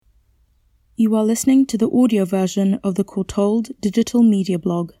You are listening to the audio version of the Courtauld digital media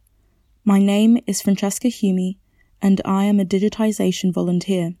blog. My name is Francesca Hume, and I am a digitization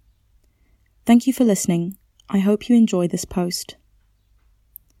volunteer. Thank you for listening. I hope you enjoy this post.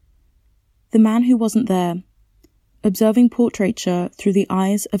 The Man Who Wasn't There. Observing Portraiture Through the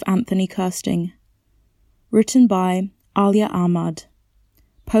Eyes of Anthony Kersting. Written by Alia Ahmad.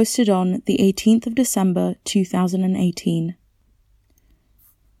 Posted on the 18th of December 2018.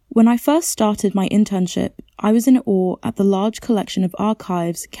 When I first started my internship, I was in awe at the large collection of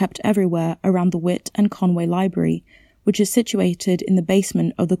archives kept everywhere around the Witt and Conway Library, which is situated in the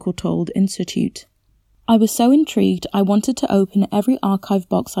basement of the Courtauld Institute. I was so intrigued I wanted to open every archive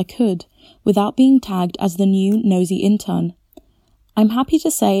box I could, without being tagged as the new nosy intern. I'm happy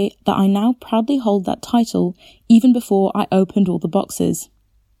to say that I now proudly hold that title even before I opened all the boxes.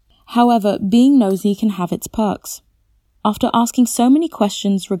 However, being nosy can have its perks. After asking so many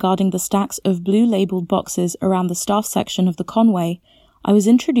questions regarding the stacks of blue-labelled boxes around the staff section of the Conway, I was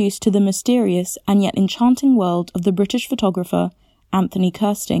introduced to the mysterious and yet enchanting world of the British photographer Anthony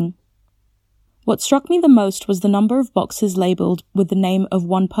Kersting. What struck me the most was the number of boxes labelled with the name of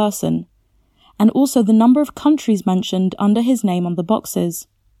one person, and also the number of countries mentioned under his name on the boxes.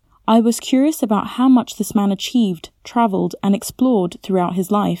 I was curious about how much this man achieved, travelled, and explored throughout his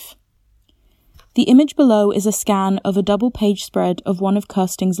life. The image below is a scan of a double-page spread of one of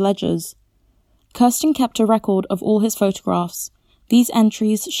Kersting's ledgers. Kersting kept a record of all his photographs. These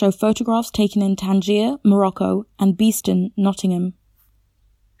entries show photographs taken in Tangier, Morocco, and Beeston, Nottingham.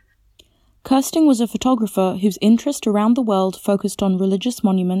 Kersting was a photographer whose interest around the world focused on religious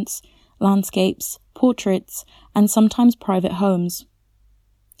monuments, landscapes, portraits, and sometimes private homes.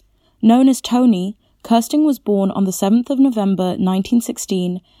 Known as Tony, Kersting was born on the 7th of November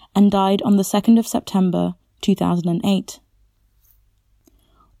 1916 and died on the 2nd of September 2008.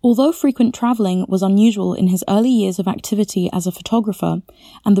 Although frequent travelling was unusual in his early years of activity as a photographer,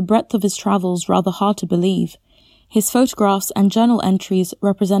 and the breadth of his travels rather hard to believe, his photographs and journal entries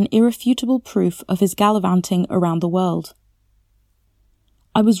represent irrefutable proof of his gallivanting around the world.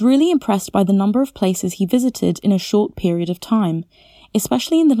 I was really impressed by the number of places he visited in a short period of time,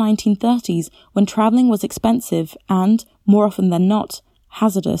 especially in the 1930s when travelling was expensive and, more often than not,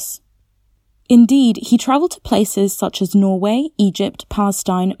 hazardous. Indeed, he travelled to places such as Norway, Egypt,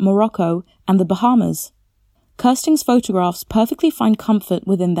 Palestine, Morocco, and the Bahamas. Kersting's photographs perfectly find comfort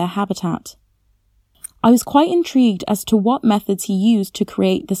within their habitat. I was quite intrigued as to what methods he used to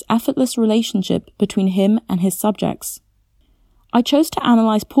create this effortless relationship between him and his subjects. I chose to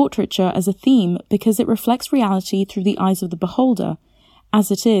analyse portraiture as a theme because it reflects reality through the eyes of the beholder, as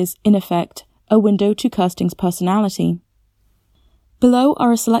it is, in effect, a window to Kersting's personality. Below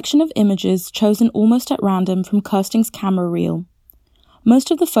are a selection of images chosen almost at random from Kersting's camera reel.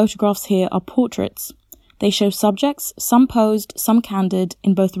 Most of the photographs here are portraits. They show subjects, some posed, some candid,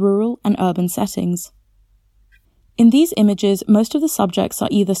 in both rural and urban settings. In these images, most of the subjects are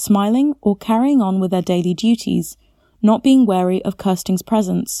either smiling or carrying on with their daily duties, not being wary of Kersting's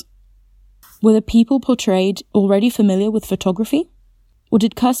presence. Were the people portrayed already familiar with photography? Or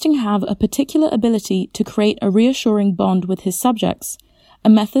did Kersting have a particular ability to create a reassuring bond with his subjects, a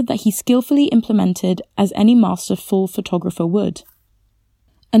method that he skillfully implemented as any masterful photographer would?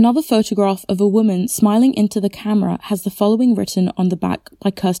 Another photograph of a woman smiling into the camera has the following written on the back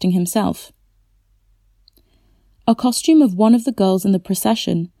by Kersting himself. A costume of one of the girls in the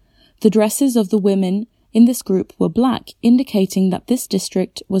procession. The dresses of the women in this group were black, indicating that this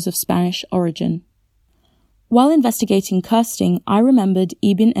district was of Spanish origin. While investigating Kersting, I remembered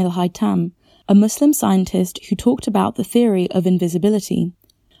Ibn al-Haytham, a Muslim scientist who talked about the theory of invisibility,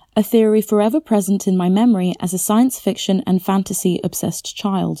 a theory forever present in my memory as a science fiction and fantasy-obsessed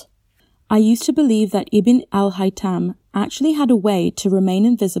child. I used to believe that Ibn al-Haytham actually had a way to remain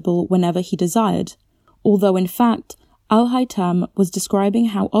invisible whenever he desired, although in fact, al-Haytham was describing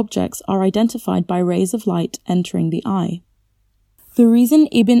how objects are identified by rays of light entering the eye. The reason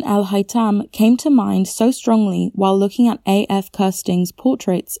Ibn al-Haytham came to mind so strongly while looking at A.F. Kersting's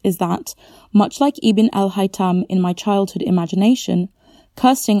portraits is that, much like Ibn al-Haytham in my childhood imagination,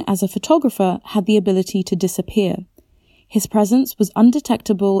 Kersting as a photographer had the ability to disappear. His presence was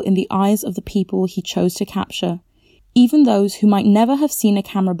undetectable in the eyes of the people he chose to capture, even those who might never have seen a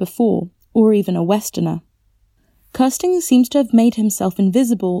camera before, or even a Westerner. Kersting seems to have made himself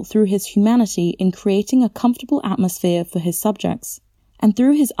invisible through his humanity in creating a comfortable atmosphere for his subjects, and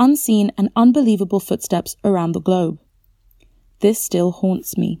through his unseen and unbelievable footsteps around the globe. This still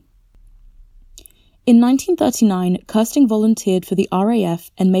haunts me. In 1939, Kersting volunteered for the RAF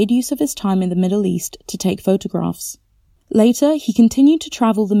and made use of his time in the Middle East to take photographs. Later, he continued to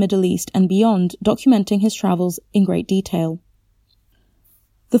travel the Middle East and beyond, documenting his travels in great detail.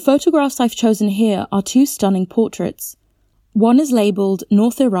 The photographs I've chosen here are two stunning portraits. One is labelled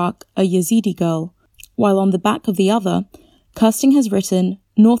North Iraq, a Yazidi girl, while on the back of the other, Kersting has written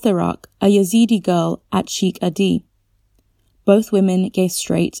North Iraq, a Yazidi girl at Sheikh Adi. Both women gaze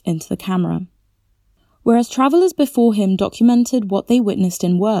straight into the camera. Whereas travellers before him documented what they witnessed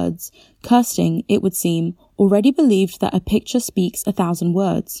in words, Kersting, it would seem, already believed that a picture speaks 1,000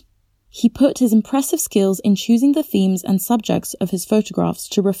 words. He put his impressive skills in choosing the themes and subjects of his photographs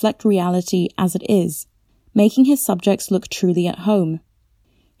to reflect reality as it is, making his subjects look truly at home.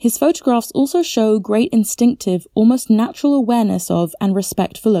 His photographs also show great instinctive, almost natural awareness of and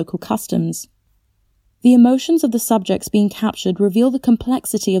respect for local customs. The emotions of the subjects being captured reveal the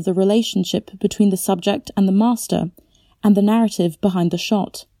complexity of the relationship between the subject and the master, and the narrative behind the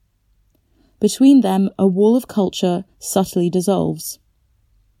shot. Between them, a wall of culture subtly dissolves.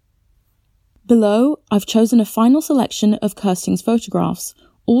 Below, I've chosen a final selection of Kersting's photographs,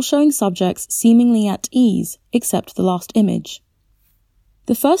 all showing subjects seemingly at ease, except the last image.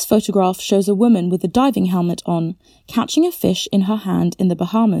 The first photograph shows a woman with a diving helmet on, catching a fish in her hand in the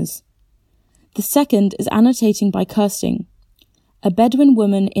Bahamas. The second is annotating by Kersting, a Bedouin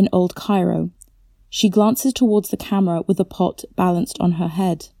woman in Old Cairo. She glances towards the camera with a pot balanced on her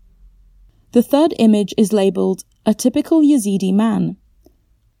head. The third image is labelled A Typical Yazidi Man.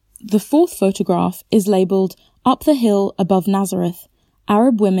 The fourth photograph is labelled Up the Hill Above Nazareth,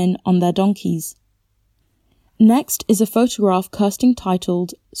 Arab Women on Their Donkeys. Next is a photograph Kersting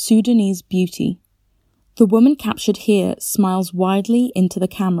titled Sudanese Beauty. The woman captured here smiles widely into the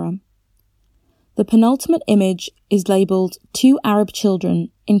camera. The penultimate image is labelled Two Arab Children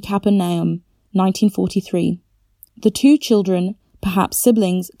in Capernaum, 1943. The two children, perhaps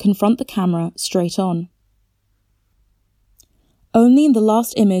siblings, confront the camera straight on. Only in the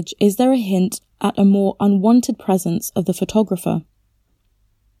last image is there a hint at a more unwanted presence of the photographer.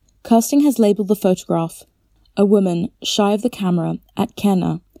 Kersting has labelled the photograph, a woman shy of the camera at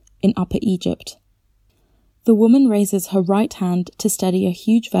Kenna in Upper Egypt. The woman raises her right hand to steady a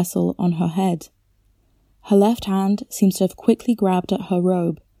huge vessel on her head. Her left hand seems to have quickly grabbed at her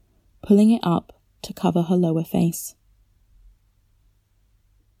robe, pulling it up to cover her lower face.